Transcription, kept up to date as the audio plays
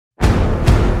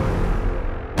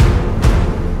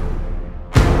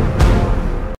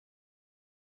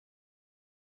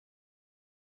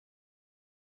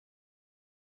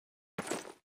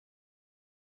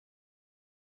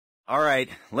All right,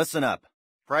 listen up.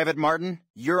 Private Martin,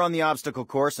 you're on the obstacle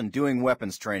course and doing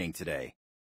weapons training today.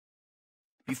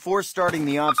 Before starting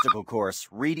the obstacle course,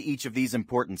 read each of these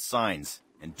important signs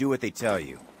and do what they tell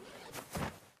you.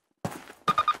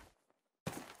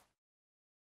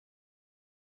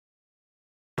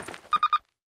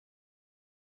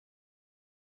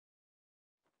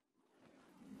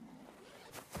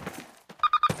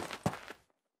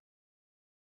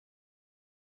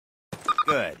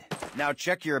 Good. Now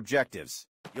check your objectives.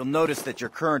 You'll notice that your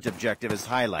current objective is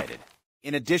highlighted.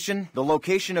 In addition, the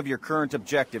location of your current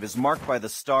objective is marked by the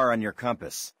star on your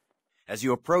compass. As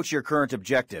you approach your current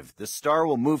objective, the star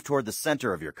will move toward the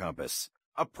center of your compass.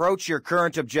 Approach your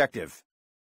current objective.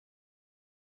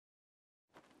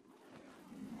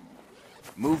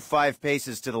 Move 5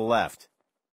 paces to the left.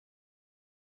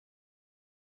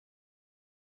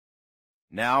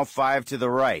 Now 5 to the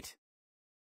right.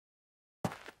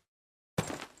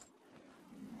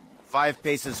 5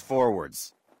 paces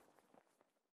forwards.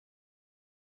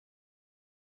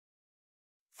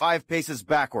 5 paces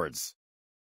backwards.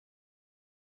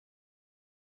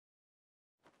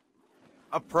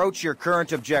 Approach your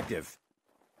current objective.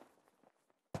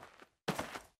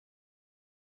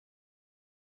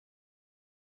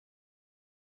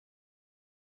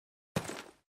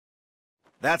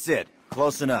 That's it.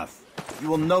 Close enough. You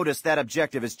will notice that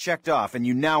objective is checked off and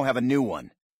you now have a new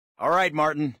one. All right,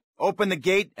 Martin. Open the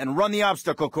gate and run the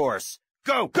obstacle course.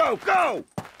 Go, go, go!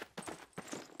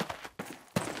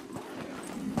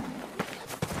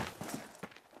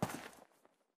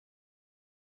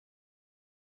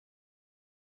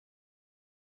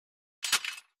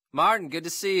 Martin, good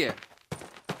to see you.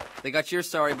 They got your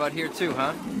sorry butt here too,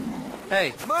 huh?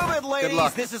 Hey, move it, ladies! Good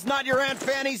luck. This is not your Aunt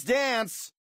Fanny's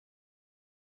dance!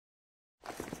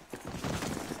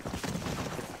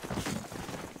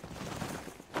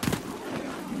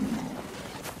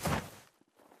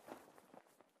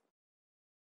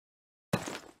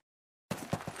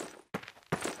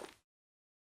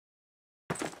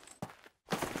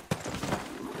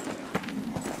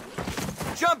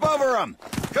 Jump over him!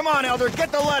 Come on, Elder,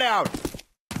 get the lead out!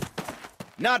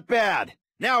 Not bad.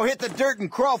 Now hit the dirt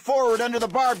and crawl forward under the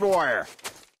barbed wire.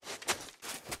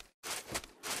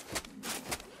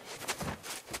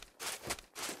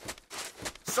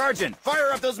 Sergeant,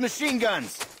 fire up those machine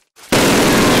guns! They're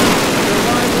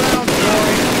lying round,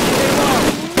 boys. Get 'em up!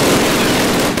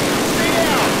 Stay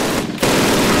down!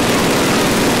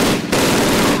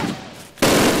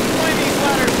 Climb these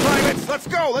ladders, privates! Let's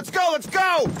go, let's go, let's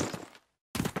go!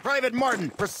 Private Martin,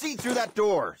 proceed through that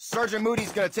door. Sergeant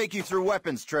Moody's gonna take you through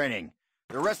weapons training.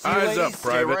 The rest of you Eyes ladies, up, stay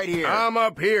Private. right here. I'm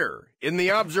up here, in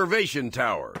the observation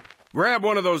tower. Grab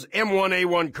one of those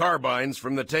M1A1 carbines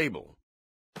from the table.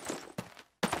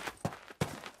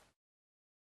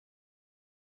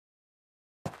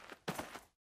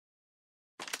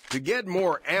 To get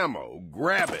more ammo,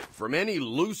 grab it from any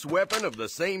loose weapon of the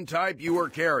same type you are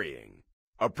carrying.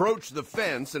 Approach the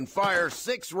fence and fire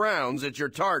 6 rounds at your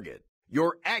target.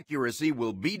 Your accuracy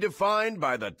will be defined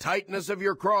by the tightness of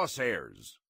your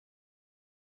crosshairs.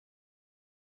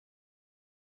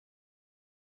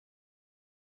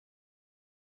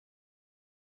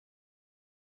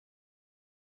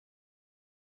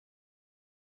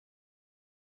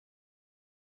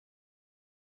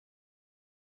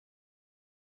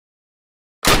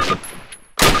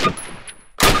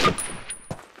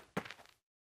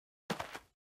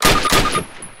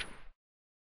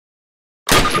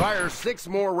 Fire 6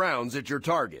 more rounds at your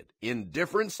target, in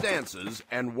different stances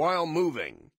and while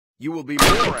moving. You will be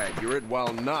more accurate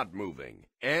while not moving,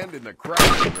 and in the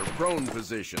crouching or prone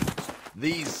positions.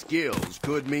 These skills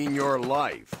could mean your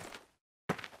life.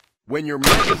 When your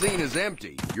magazine is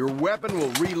empty, your weapon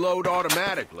will reload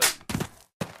automatically.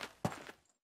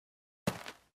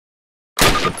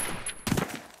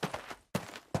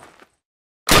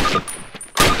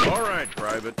 All right,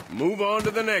 Private, move on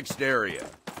to the next area.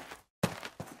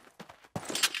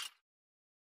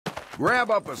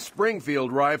 Grab up a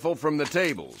Springfield rifle from the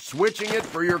table, switching it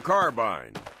for your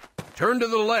carbine. Turn to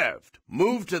the left,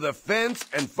 move to the fence,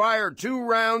 and fire 2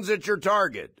 rounds at your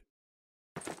target.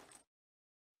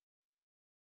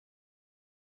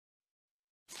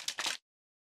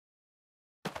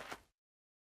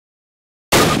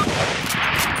 Now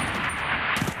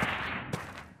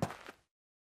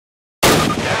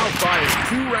fire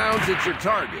 2 rounds at your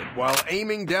target while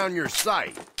aiming down your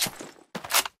sight.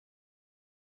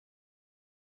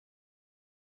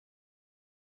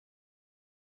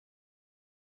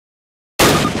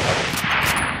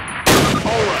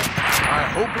 I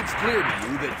hope it's clear to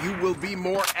you that you will be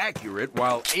more accurate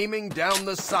while aiming down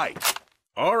the sight.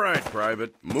 All right,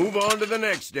 Private, move on to the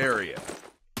next area.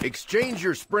 Exchange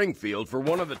your Springfield for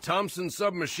one of the Thompson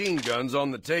submachine guns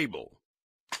on the table.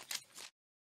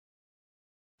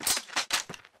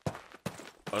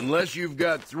 Unless you've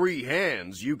got 3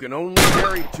 hands, you can only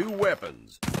carry 2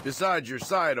 weapons, besides your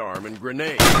sidearm and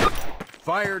grenade.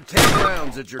 Fire 10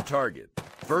 rounds at your target,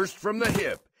 first from the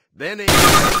hip, then aim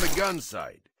down the gun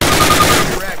sight. Check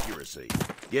your accuracy.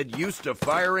 Get used to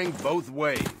firing both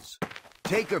ways.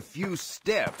 Take a few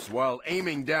steps while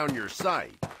aiming down your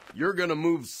sight. You're gonna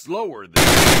move slower than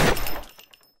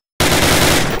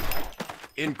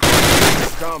in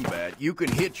close combat, you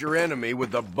can hit your enemy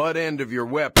with the butt end of your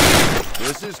weapon.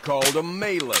 This is called a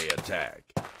melee attack.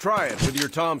 Try it with your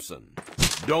Thompson.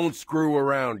 Don't screw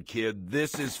around, kid.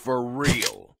 This is for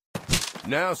real.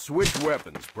 Now switch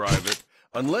weapons, Private.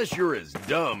 Unless you're as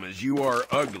dumb as you are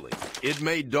ugly, it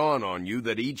may dawn on you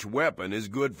that each weapon is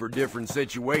good for different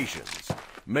situations.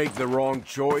 Make the wrong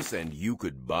choice and you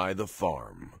could buy the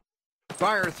farm.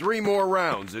 Fire 3 more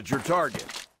rounds at your target.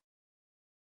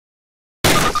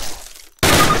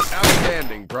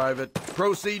 Outstanding, Private.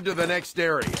 Proceed to the next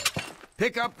area.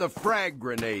 Pick up the frag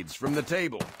grenades from the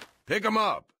table. Pick them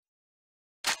up.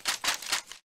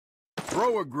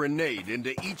 Throw a grenade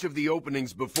into each of the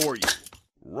openings before you.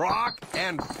 Rock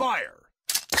and fire.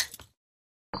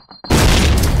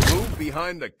 Move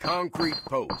behind the concrete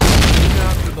post. Lean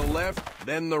out to the left,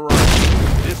 then the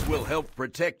right. This will help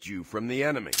protect you from the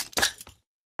enemy.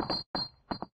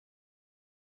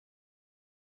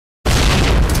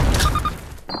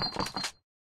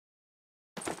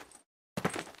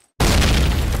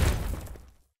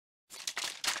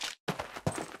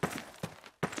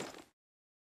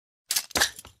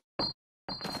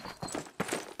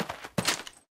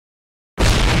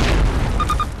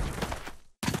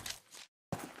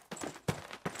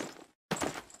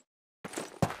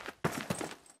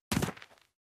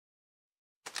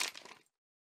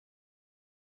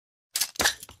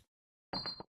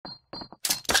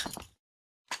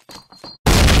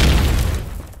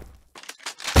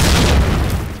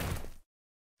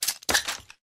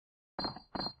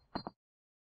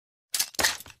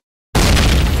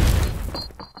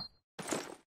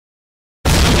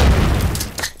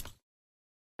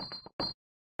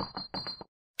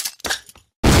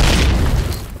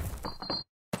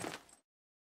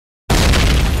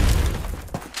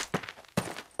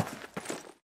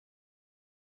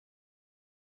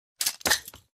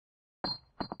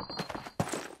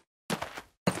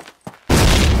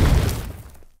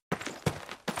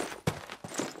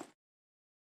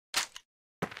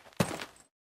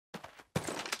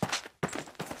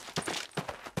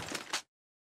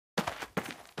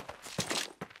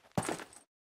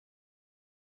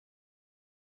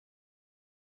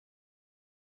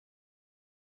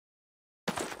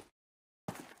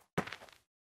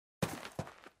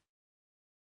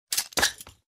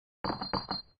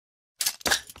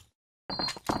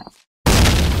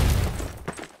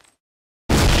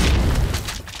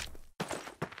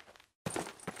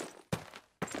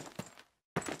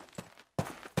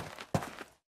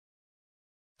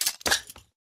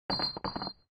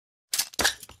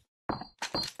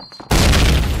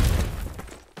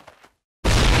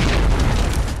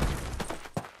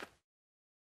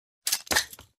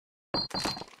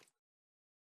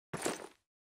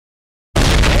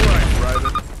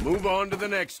 Move on to the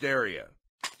next area.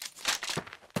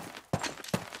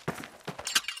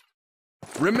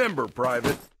 Remember,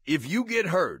 Private, if you get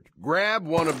hurt, grab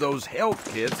one of those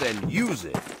health kits and use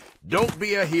it. Don't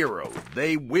be a hero.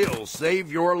 They will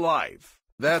save your life.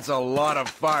 That's a lot of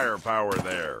firepower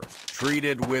there. Treat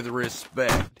it with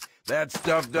respect. That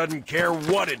stuff doesn't care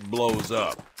what it blows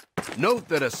up. Note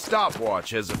that a stopwatch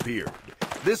has appeared.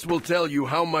 This will tell you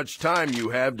how much time you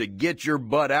have to get your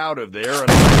butt out of there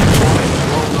and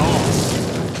thrown off.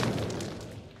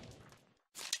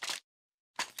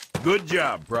 Good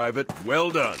job, Private. Well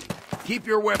done. Keep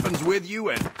your weapons with you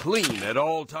and clean at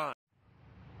all times.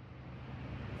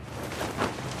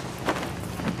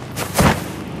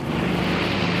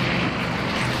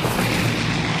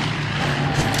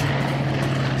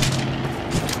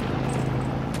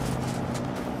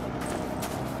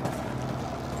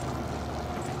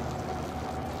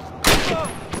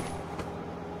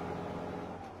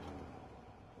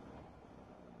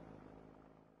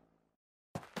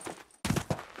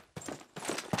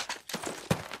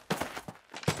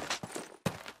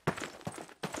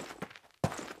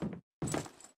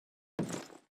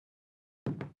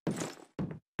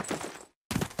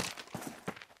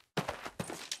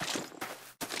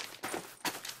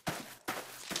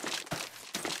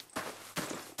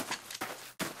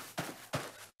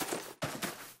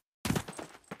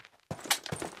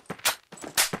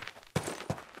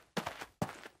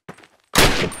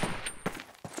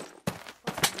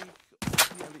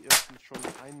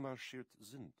 einmarschiert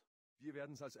sind. Wir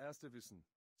werden es als Erste wissen.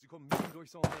 Sie kommen mitten durch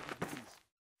Saint-Denis.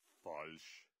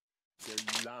 Falsch.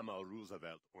 Der Lama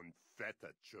Roosevelt und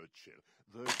fetter Churchill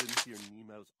würden hier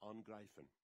niemals angreifen.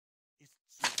 Ist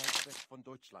zu weit weg von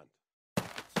Deutschland.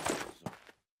 So.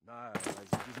 Na,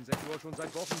 also diesen Sektor schon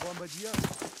seit Wochen bombardiert.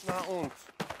 Na und?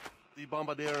 Die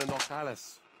bombardieren noch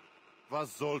alles.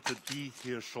 Was sollte die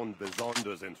hier schon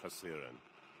besonders interessieren?